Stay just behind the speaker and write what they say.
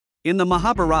In the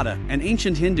Mahabharata, an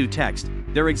ancient Hindu text,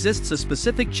 there exists a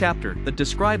specific chapter that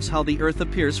describes how the earth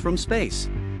appears from space.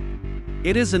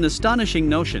 It is an astonishing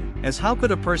notion, as how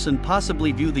could a person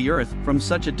possibly view the earth from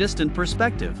such a distant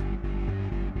perspective?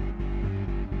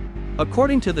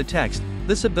 According to the text,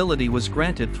 this ability was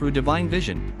granted through divine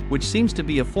vision, which seems to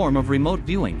be a form of remote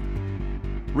viewing.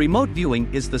 Remote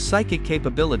viewing is the psychic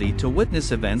capability to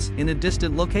witness events in a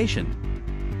distant location.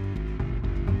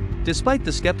 Despite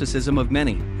the skepticism of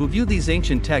many, who view these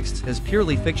ancient texts as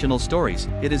purely fictional stories,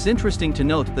 it is interesting to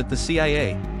note that the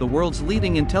CIA, the world's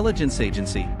leading intelligence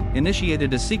agency,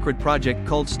 initiated a secret project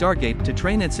called Stargate to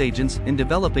train its agents in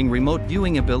developing remote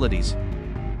viewing abilities.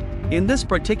 In this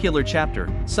particular chapter,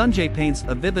 Sanjay paints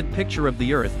a vivid picture of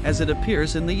the Earth as it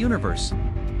appears in the universe.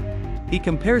 He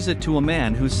compares it to a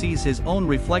man who sees his own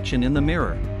reflection in the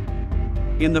mirror.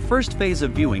 In the first phase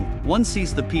of viewing, one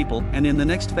sees the people, and in the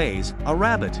next phase, a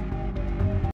rabbit.